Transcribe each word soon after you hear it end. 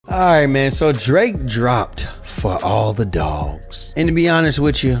Alright, man, so Drake dropped For All the Dogs. And to be honest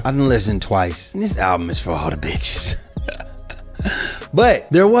with you, I done listened twice. And this album is for all the bitches. But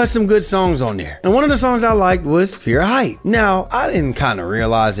there was some good songs on there. And one of the songs I liked was Fear Height. Now, I didn't kind of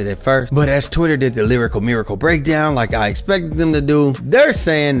realize it at first, but as Twitter did the lyrical miracle breakdown like I expected them to do, they're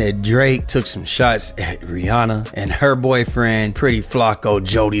saying that Drake took some shots at Rihanna and her boyfriend, Pretty Flacco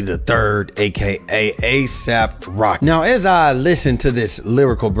Jody III, aka ASAP Rocky. Now, as I listened to this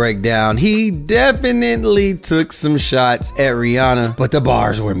lyrical breakdown, he definitely took some shots at Rihanna, but the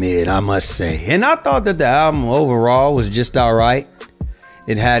bars were mid, I must say. And I thought that the album overall was just alright.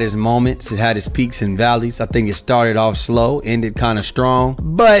 It had its moments, it had its peaks and valleys. I think it started off slow, ended kind of strong,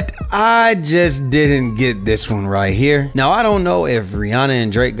 but I just didn't get this one right here. Now, I don't know if Rihanna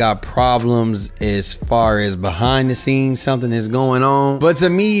and Drake got problems as far as behind the scenes, something is going on, but to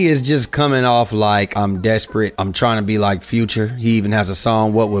me, it's just coming off like I'm desperate. I'm trying to be like Future. He even has a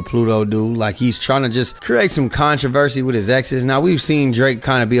song, What Would Pluto Do? Like he's trying to just create some controversy with his exes. Now, we've seen Drake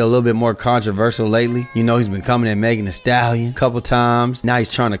kind of be a little bit more controversial lately. You know, he's been coming at Megan Thee Stallion a couple times. Now he's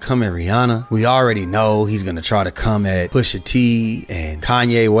trying to come at Rihanna. We already know he's gonna try to come at Pusha T and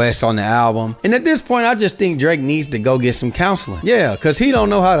Kanye West on the album. And at this point, I just think Drake needs to go get some counseling. Yeah, because he don't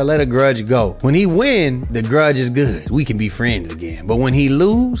know how to let a grudge go. When he win, the grudge is good. We can be friends again. But when he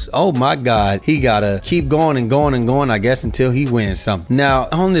lose, oh my God, he gotta keep going and going and going, I guess, until he wins something. Now,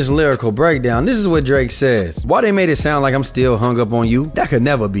 on this lyrical breakdown, this is what Drake says. Why they made it sound like I'm still hung up on you? That could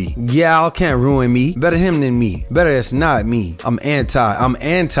never be. Gal can't ruin me. Better him than me. Better it's not me. I'm anti.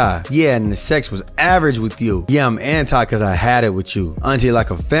 Yeah, and the sex was average with you. Yeah, I'm anti because I had it with you. Until like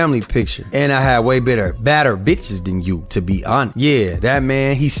a family picture. And I had way badder bitches than you, to be honest. Yeah, that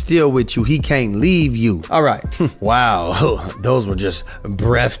man, he's still with you. He can't leave you. All right. Wow. Those were just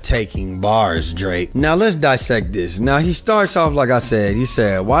breathtaking bars, Drake. Now let's dissect this. Now he starts off like I said. He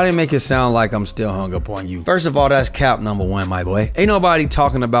said, why they make it sound like I'm still hung up on you? First of all, that's cap number one, my boy. Ain't nobody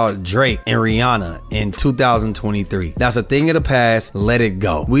talking about Drake and Rihanna in 2023. That's a thing of the past. Let it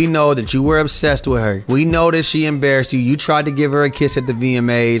go. We know that you were obsessed with her. We know that she embarrassed you. You tried to give her a kiss at the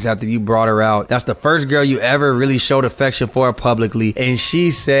VMAs after you brought her out. That's the first girl you ever really showed affection for publicly. And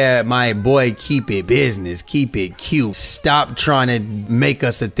she said, my boy, keep it business. Keep it cute. Stop trying to make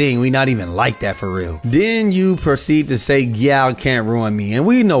us a thing. We not even like that for real. Then you proceed to say, gal can't ruin me. And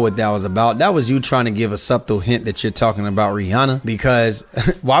we know what that was about. That was you trying to give a subtle hint that you're talking about Rihanna. Because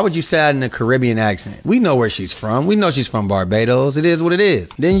why would you say that in a Caribbean accent? We know where she's from. We know she's from Barbados. It is what it is.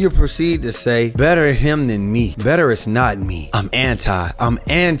 Then you proceed to say, better him than me. Better it's not me. I'm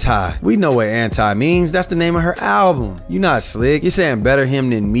anti. We know what anti means. That's the name of her album. You not slick. You're saying better him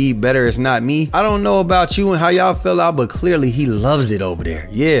than me. Better it's not me. I don't know about you and how y'all feel out, but clearly he loves it over there.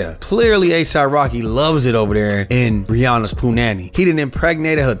 Yeah. Clearly ASAP Rocky loves it over there in Rihanna's Punani. He done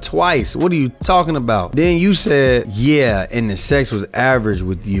impregnated her twice. What are you talking about? Then you said, yeah, and the sex was average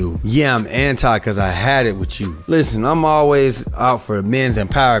with you. Yeah, I'm anti because I had it with you. Listen, I'm always out for men's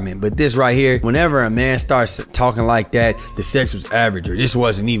empowerment, but this right here, whenever a man starts talking like that, the sex was average or this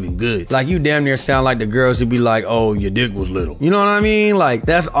wasn't even good, like you damn near sound like the girls who be like, oh, your dick was little. You know what I mean? Like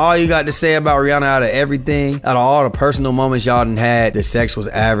that's all you got to say about Rihanna out of everything, out of all the personal moments y'all done had. The sex was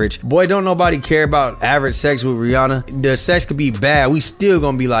average. Boy, don't nobody care about average sex with Rihanna. The sex could be bad. We still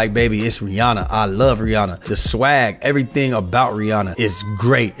gonna be like, baby, it's Rihanna. I love Rihanna. The swag, everything about Rihanna is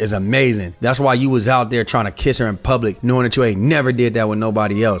great. It's amazing. That's why you was out there trying to kiss her in public, knowing that you ain't never did that with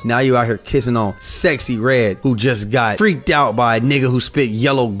nobody else. Now you out here kissing on Sexy Red, who just got freaked out by a nigga who spit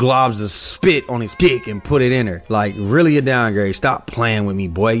yellow globs of spit on his dick and put it in her. Like, really a downgrade. Stop playing with me,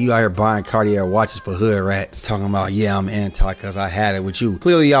 boy. You out here buying Cartier watches for hood rats, talking about, yeah, I'm anti because I had it with you.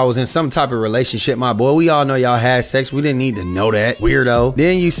 Clearly y'all was in some type of relationship, my boy. We all know y'all had sex. We didn't need to know that, weirdo.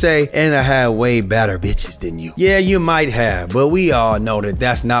 Then you say, and I had way better bitches than you. Yeah, you might have, but we all know that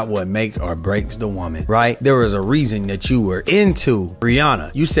that's not what makes or breaks the woman, right? There was a reason that you were into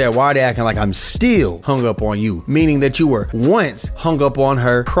Rihanna. You said, why are they acting like I'm still hung up on you? Meaning that you were once hung up on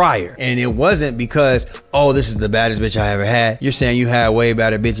her prior. And it wasn't because, oh, this is the baddest bitch I ever had. You're saying you had way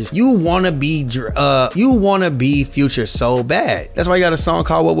better bitches. You wanna be Future so bad. That's why you got a song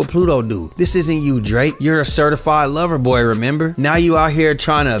called What Would Pluto Do? This isn't you, Drake. You're a certified lover boy, remember? Now you out here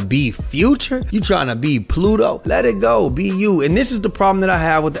trying to be Future? You trying to be Pluto? Let it go, be you. And this is the problem that I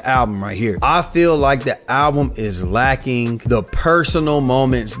have with the album right here. I feel like the album is lacking the personal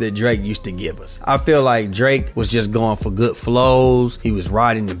moments that Drake used to give us. I feel like Drake was just going for good flow flows. He was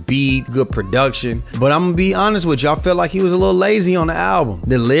riding the beat, good production. But I'm gonna be honest with you, I felt like he was a little lazy on the album.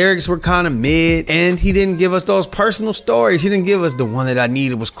 The lyrics were kind of mid, and he didn't give us those personal stories. He didn't give us the one that I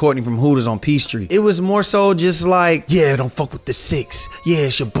needed was Courtney from Hooters on P Street. It was more so just like, yeah, don't fuck with the 6. Yeah,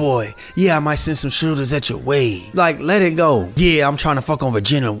 it's your boy. Yeah, I might send some shooters at your way. Like, let it go. Yeah, I'm trying to fuck on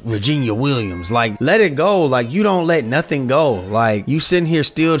Virginia Williams. Like, let it go. Like, you don't let nothing go. Like, you sitting here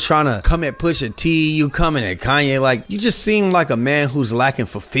still trying to come at Pusha T, you coming at Kanye. Like, you just seem like a man who's lacking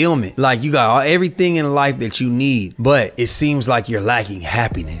fulfillment. Like, you got everything in life that you need, but it seems like you're lacking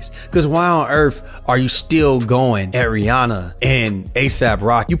happiness. Because why on earth are you still going at Rihanna and ASAP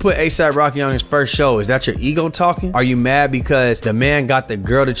Rocky? You put ASAP Rocky on his first show. Is that your ego talking? Are you mad because the man got the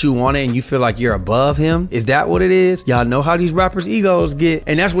girl that you wanted and you feel like you're above him? Is that what it is? Y'all know how these rappers' egos get,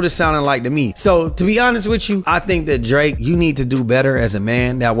 and that's what it sounded like to me. So to be honest with you, I think that Drake, you need to do better as a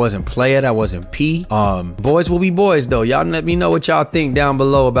man. That wasn't player, that wasn't P. Boys will be boys though. Y'all let me know what y'all think down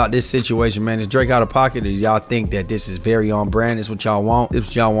below about this situation, man. Is Drake out of pocket, or y'all think that this is very on brand? This is what y'all want. This is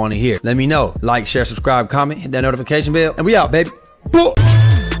what y'all want to hear. Let me know. Like, share, subscribe, comment, hit that notification bell, and we out, baby. Boom.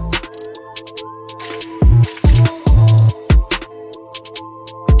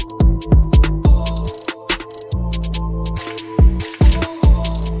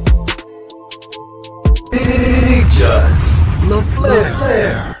 Big Just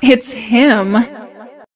LaFlair. It's him.